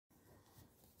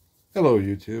Hello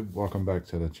YouTube, welcome back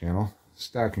to the channel.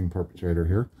 Stacking Perpetrator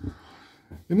here.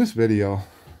 In this video,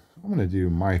 I'm going to do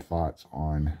my thoughts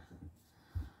on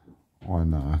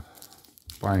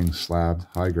buying slabbed,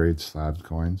 high-grade slabbed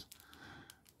coins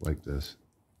like this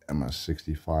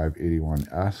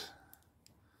MS6581S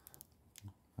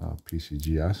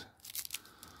PCGS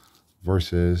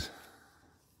versus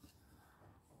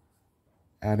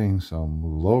adding some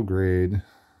low-grade,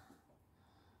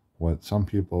 what some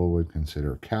people would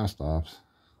consider cast-offs,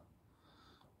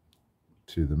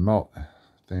 to the melt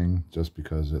thing just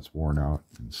because it's worn out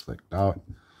and slicked out.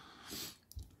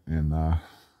 And I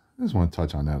just want to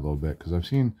touch on that a little bit because I've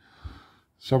seen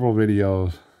several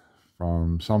videos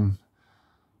from some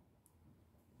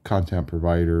content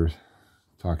providers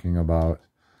talking about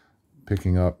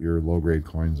picking up your low-grade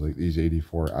coins like these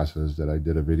 84S's that I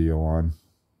did a video on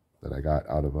that I got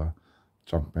out of a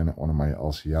junk bin at one of my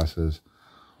LCS's.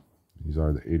 These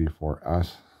are the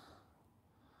 84S.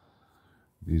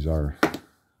 These are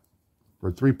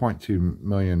for 3.2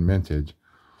 million mintage.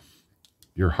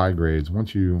 Your high grades,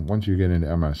 once you get into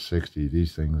MS60,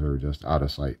 these things are just out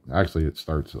of sight. Actually, it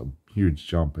starts a huge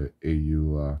jump at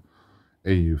AU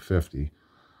 50.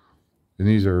 And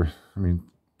these are, I mean,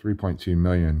 3.2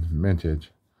 million mintage.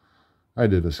 I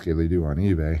did a scaly do on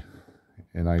eBay,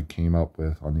 and I came up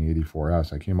with, on the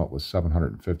 84S, I came up with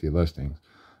 750 listings.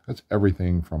 That's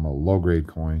everything from a low-grade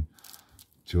coin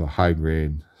to a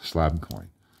high-grade slab coin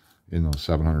in those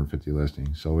 750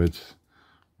 listings. So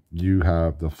you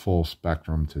have the full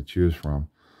spectrum to choose from.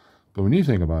 But when you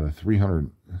think about a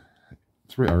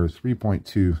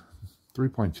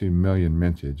 3.2 million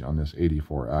mintage on this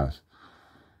 84S,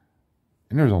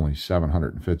 and there's only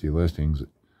 750 listings,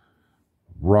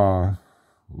 raw,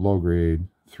 low-grade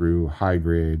through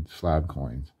high-grade slab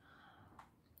coins.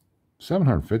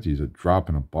 750 is a drop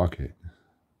in a bucket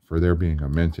for there being a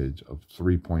mintage of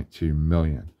 3.2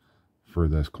 million for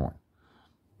this coin.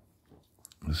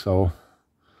 So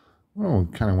what I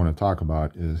kind of want to talk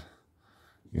about is,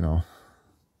 you know,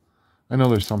 I know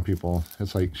there's some people,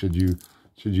 it's like, should you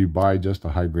buy just a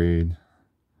high grade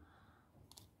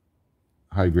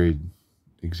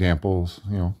examples,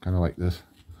 you know, kind of like this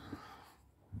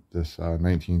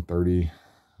 1930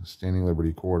 Standing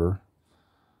Liberty quarter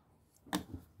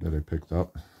that I picked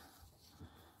up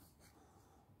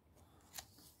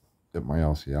at my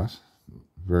LCS.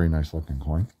 Very nice looking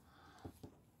coin.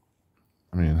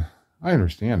 I mean, I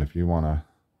understand if you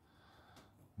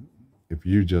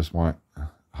just want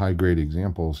high grade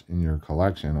examples in your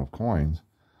collection of coins,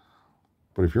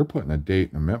 but if you're putting a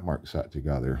date and a mint mark set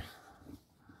together,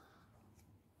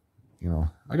 you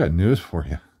know, I got news for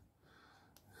you.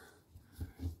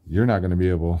 You're not going to be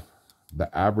able, the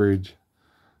average,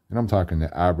 and I'm talking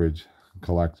the average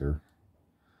collector,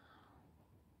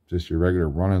 just your regular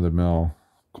run-of-the-mill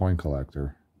coin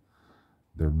collector,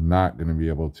 they're not going to be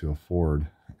able to afford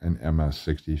an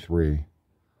MS63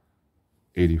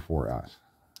 84S.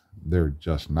 They're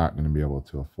just not going to be able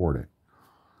to afford it.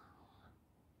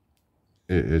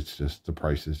 It's just, the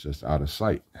price is just out of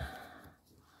sight.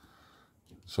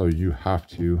 So you have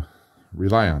to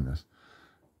rely on this.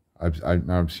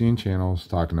 I've seen channels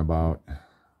talking about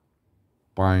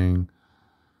buying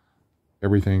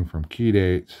everything from key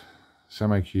dates,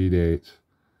 semi-key dates,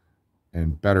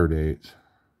 and better dates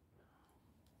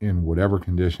in whatever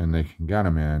condition they can get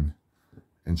them in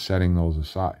and setting those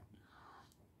aside.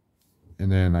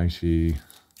 And then I see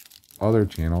other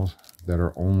channels that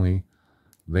are only,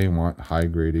 they want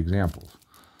high-grade examples.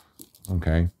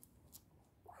 Okay.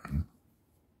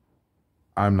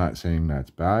 I'm not saying that's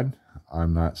bad.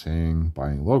 I'm not saying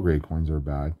buying low-grade coins are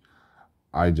bad.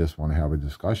 I just want to have a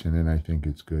discussion, and I think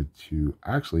it's good to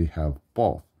actually have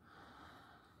both.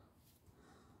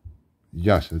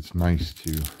 Yes, it's nice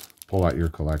to pull out your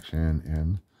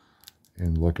collection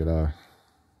and look at a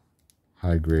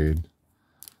high-grade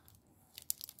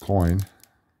coin.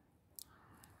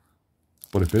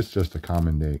 But if it's just a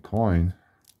common day coin,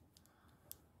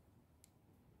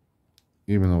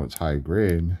 even though it's high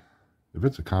grade, if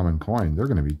it's a common coin, they're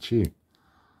going to be cheap.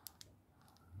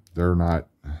 They're not,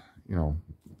 you know,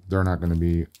 they're not going to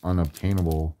be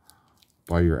unobtainable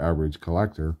by your average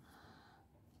collector.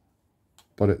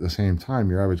 But at the same time,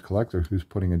 your average collector who's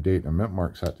putting a date and a mint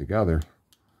mark set together,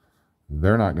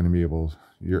 they're not going to be able,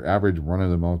 your average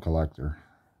run-of-the-mill collector,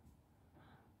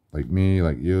 like me,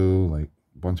 like you, like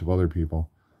a bunch of other people,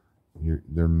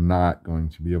 they're not going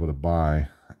to be able to buy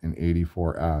an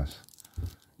 84S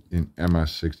in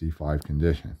MS65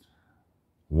 condition.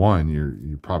 One, you're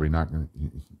probably not going to,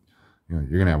 you know,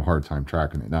 you're going to have a hard time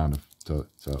tracking it down to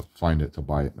find it, to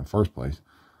buy it in the first place.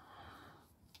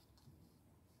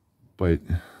 But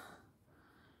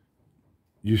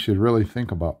you should really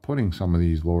think about putting some of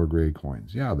these lower grade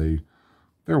coins. Yeah,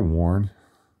 they're worn,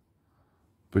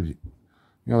 but you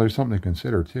know, there's something to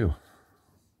consider too.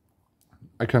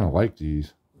 I kind of like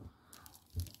these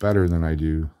better than I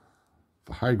do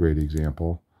the high grade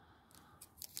example.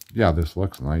 Yeah, this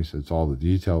looks nice. It's all the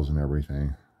details and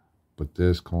everything. But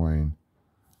this coin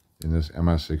in this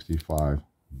MS65,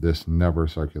 this never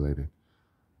circulated.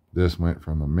 This went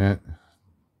from the mint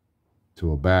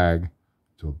to a bag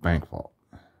to a bank vault.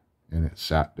 And it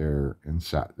sat there and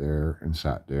sat there and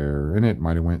sat there. And it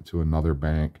might have went to another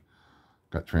bank,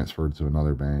 got transferred to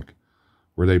another bank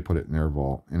where they put it in their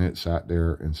vault. And it sat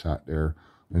there and sat there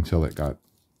until it got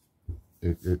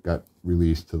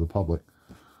released to the public.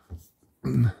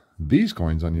 These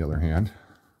coins, on the other hand,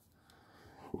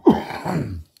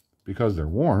 because they're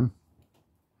worn,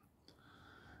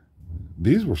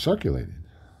 these were circulated.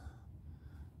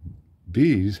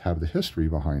 These have the history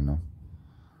behind them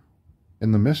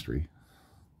and the mystery.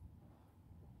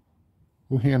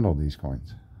 Who handled these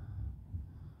coins?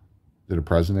 Did a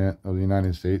president of the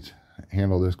United States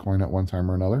handle this coin at one time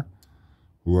or another?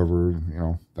 Whoever, you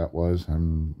know, that was.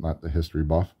 I'm not the history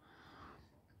buff.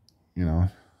 You know,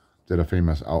 did a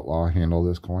famous outlaw handle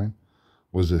this coin?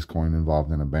 Was this coin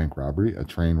involved in a bank robbery, a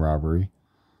train robbery?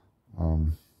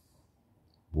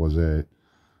 Was it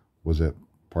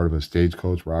part of a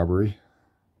stagecoach robbery?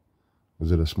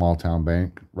 Was it a small town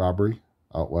bank robbery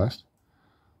out west?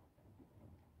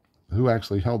 Who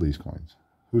actually held these coins?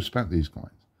 Who spent these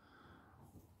coins?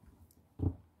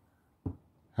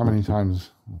 How many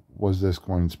times was this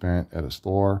coin spent at a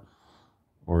store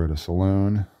or at a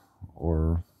saloon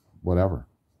or whatever?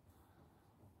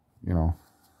 You know,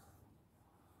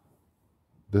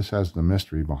 this has the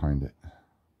mystery behind it.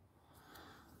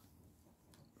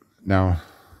 Now,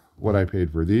 what I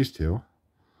paid for these two,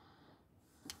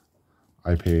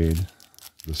 I paid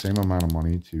the same amount of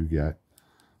money to get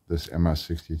this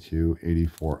MS62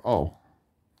 84O.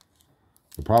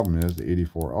 The problem is the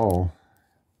 84O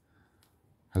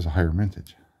has a higher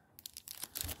mintage.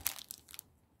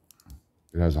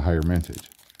 It has a higher mintage.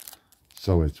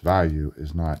 So its value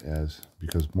is not as,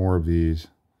 because more of these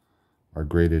are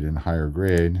graded in higher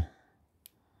grade,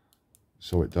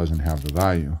 so it doesn't have the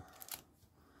value.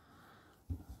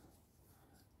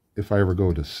 If I ever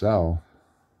go to sell,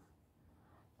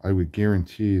 I would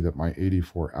guarantee that my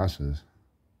 84S's,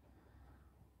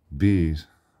 these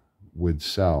would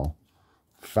sell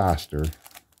faster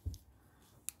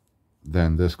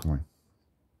than this coin,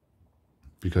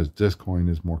 because this coin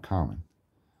is more common.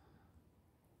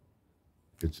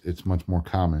 It's much more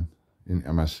common in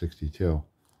MS62.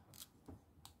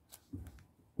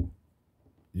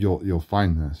 You'll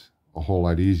find this a whole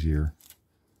lot easier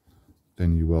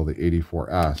than you will the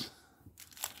 84S.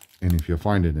 And if you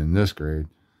find it in this grade,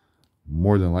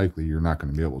 more than likely you're not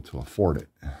going to be able to afford it.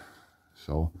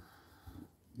 So,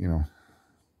 you know,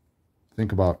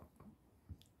 think about,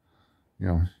 you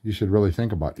know, you should really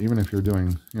think about, even if you're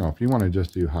doing, you know, if you want to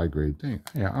just do high grade thing,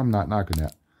 yeah, I'm not knocking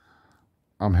that.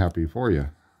 I'm happy for you.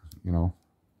 You know,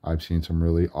 I've seen some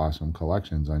really awesome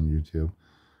collections on YouTube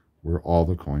where all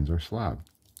the coins are slabbed.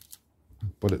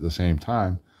 But at the same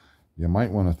time, you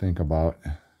might want to think about,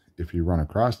 if you run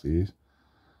across these,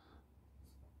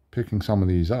 picking some of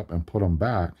these up and put them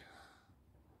back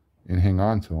and hang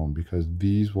on to them, because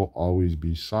these will always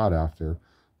be sought after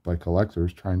by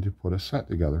collectors trying to put a set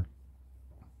together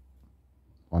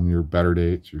on your better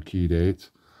dates, your key dates,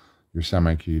 your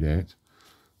semi-key dates.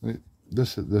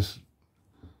 This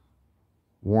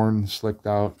worn, slicked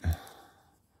out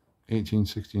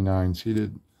 1869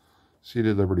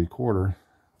 seated Liberty quarter,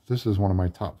 this is one of my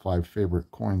top 5 favorite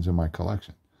coins in my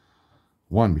collection.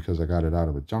 One, because I got it out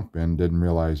of a junk bin, didn't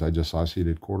realize, I just saw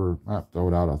seated quarter, throw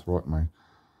it out, I'll throw it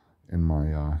in my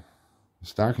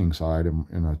stacking side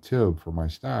in a tube for my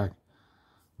stack.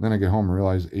 Then I get home and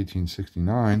realize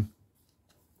 1869.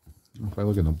 If I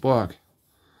look in the book,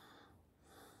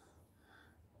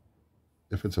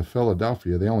 if it's a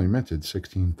Philadelphia, they only minted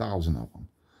 16,000 of them.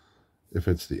 If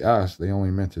it's the S, they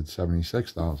only minted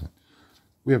 76,000.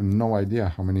 We have no idea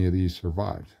how many of these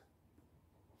survived.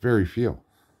 Very few.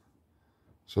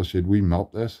 So should we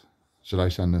melt this? Should I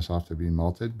send this off to be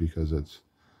melted because it's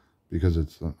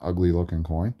an ugly looking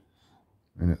coin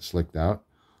and it's slicked out?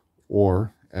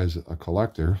 Or as a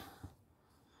collector,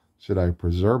 should I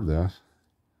preserve this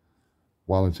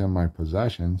while it's in my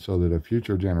possession so that a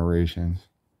future generations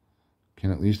can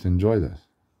at least enjoy this?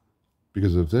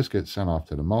 Because if this gets sent off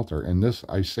to the melter, and this,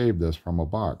 I saved this from a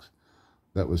box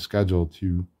that was scheduled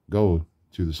to go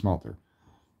to the smelter.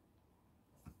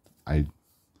 I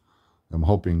am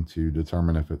hoping to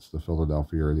determine if it's the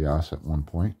Philadelphia or the S at one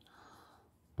point.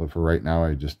 But for right now,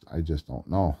 I just don't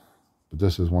know. But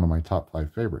this is one of my top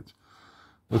 5 favorites.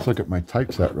 Let's look at my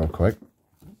typeset real quick.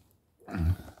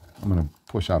 I'm going to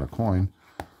push out a coin.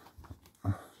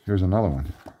 Here's another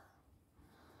one.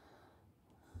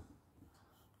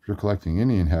 If you're collecting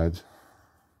Indian heads,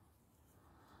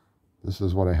 this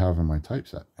is what I have in my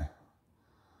typeset.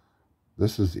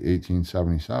 This is the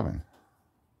 1877.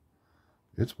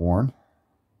 It's worn.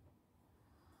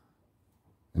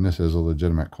 And this is a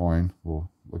legitimate coin. We'll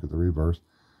look at the reverse.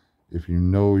 If you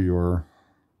know your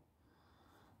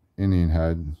Indian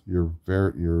head,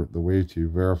 the way to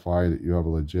verify that you have a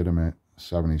legitimate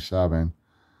 77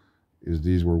 is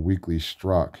these were weakly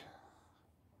struck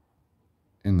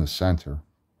in the center.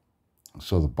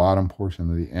 So the bottom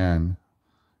portion of the N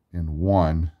in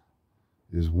 1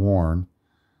 is worn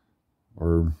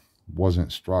or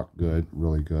wasn't struck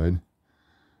really good.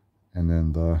 And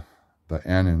then the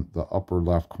N in the upper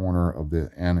left corner of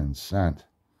the N in cent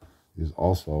is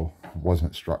also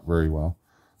wasn't struck very well.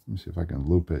 Let me see if I can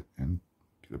loop it and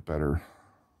get a better.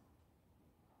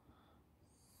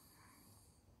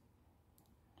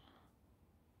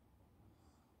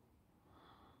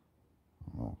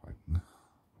 I don't know if I can.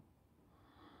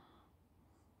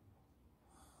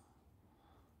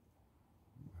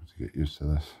 I have to get used to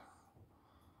this.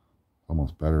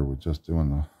 Almost better with just doing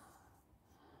the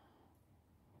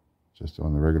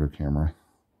regular camera.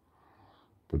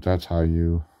 But that's how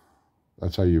you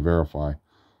verify.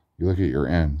 You look at your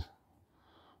ends.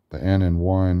 The N in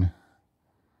 1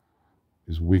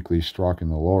 is weakly struck in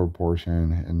the lower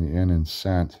portion, and the N in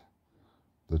cent,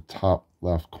 the top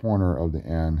left corner of the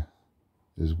N,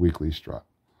 is weakly struck.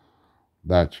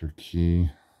 That's your key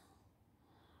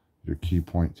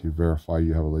point to verify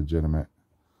you have a legitimate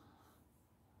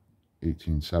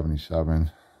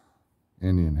 1877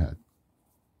 Indian head.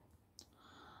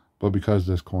 But because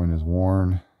this coin is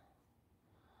worn,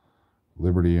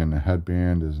 Liberty in the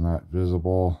headband is not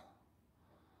visible.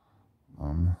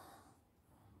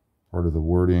 Part of the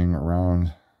wording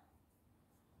around,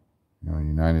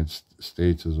 United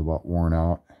States is about worn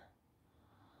out.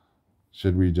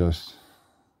 Should we just,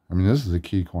 this is a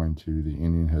key coin to the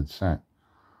Indian head cent.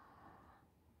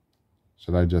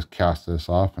 Should I just cast this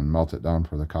off and melt it down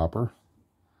for the copper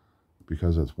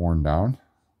because it's worn down?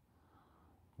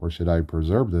 Or should I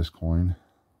preserve this coin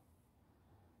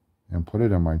and put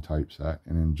it in my typeset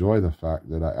and enjoy the fact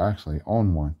that I actually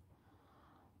own one?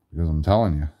 Because I'm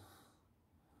telling you,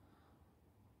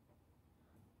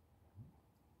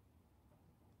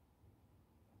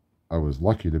 I was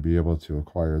lucky to be able to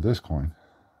acquire this coin.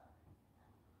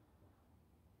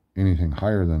 Anything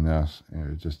higher than this,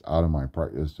 it's just out of my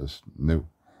price. It's just new.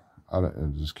 I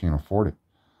just can't afford it.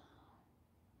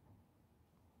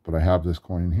 But I have this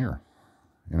coin here,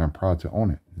 and I'm proud to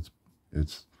own it.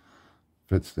 It's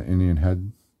fits the Indian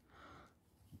head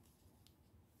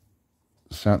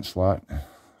cent slot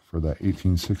for the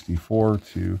 1864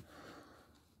 to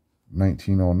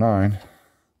 1909.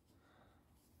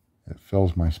 It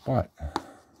fills my spot.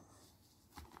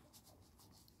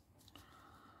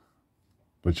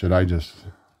 But should I just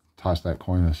toss that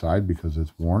coin aside because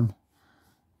it's worn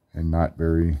and not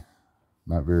very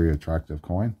attractive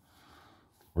coin?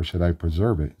 Or should I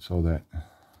preserve it so that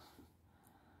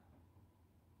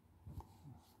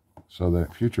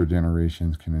future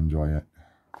generations can enjoy it?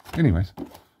 Anyways,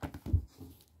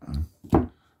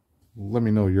 let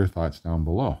me know your thoughts down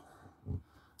below.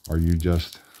 Are you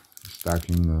just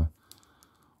stacking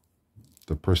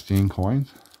the pristine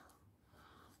coins?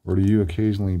 Or do you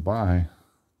occasionally buy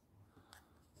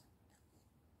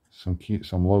some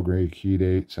low-grade key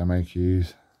dates,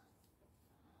 semi-keys,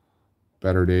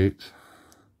 better dates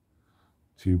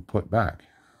to put back?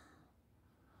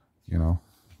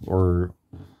 Or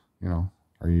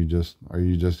are you just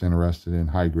interested in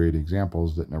high-grade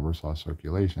examples that never saw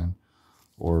circulation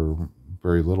or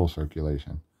very little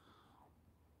circulation?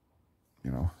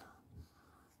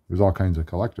 There's all kinds of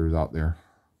collectors out there.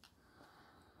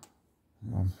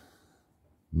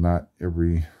 Not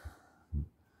every,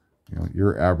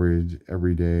 your average,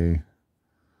 everyday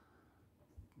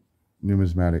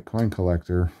numismatic coin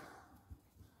collector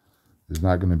is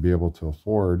not going to be able to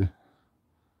afford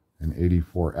an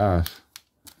 84S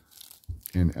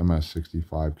in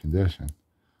MS65 condition.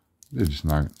 They're just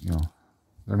not,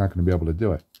 they're not going to be able to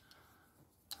do it.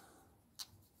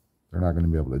 They're not going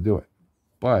to be able to do it.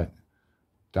 But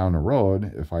down the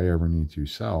road, if I ever need to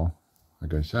sell,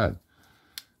 like I said,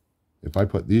 if I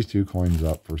put these two coins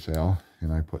up for sale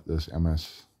and I put this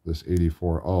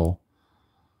 84O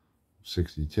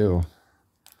 62,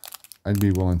 I'd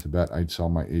be willing to bet I'd sell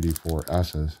my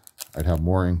 84S's. I'd have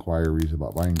more inquiries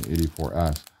about buying the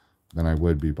 84S than I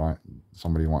would be buying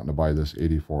somebody wanting to buy this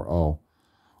 84O.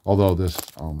 Although this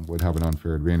would have an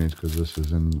unfair advantage because this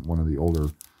is in one of the older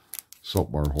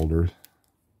soap bar holders.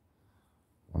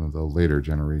 One of the later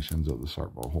generations of the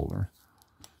soap bar holder.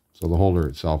 So the holder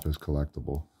itself is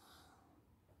collectible.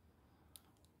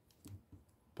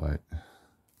 But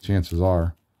chances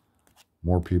are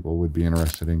more people would be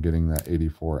interested in getting that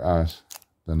 84S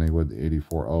than they would the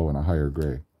 84O in a higher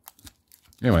grade.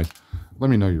 Anyways, let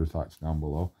me know your thoughts down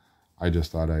below. I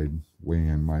just thought I'd weigh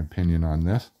in my opinion on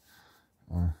this.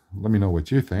 Let me know what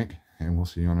you think, and we'll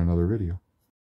see you on another video.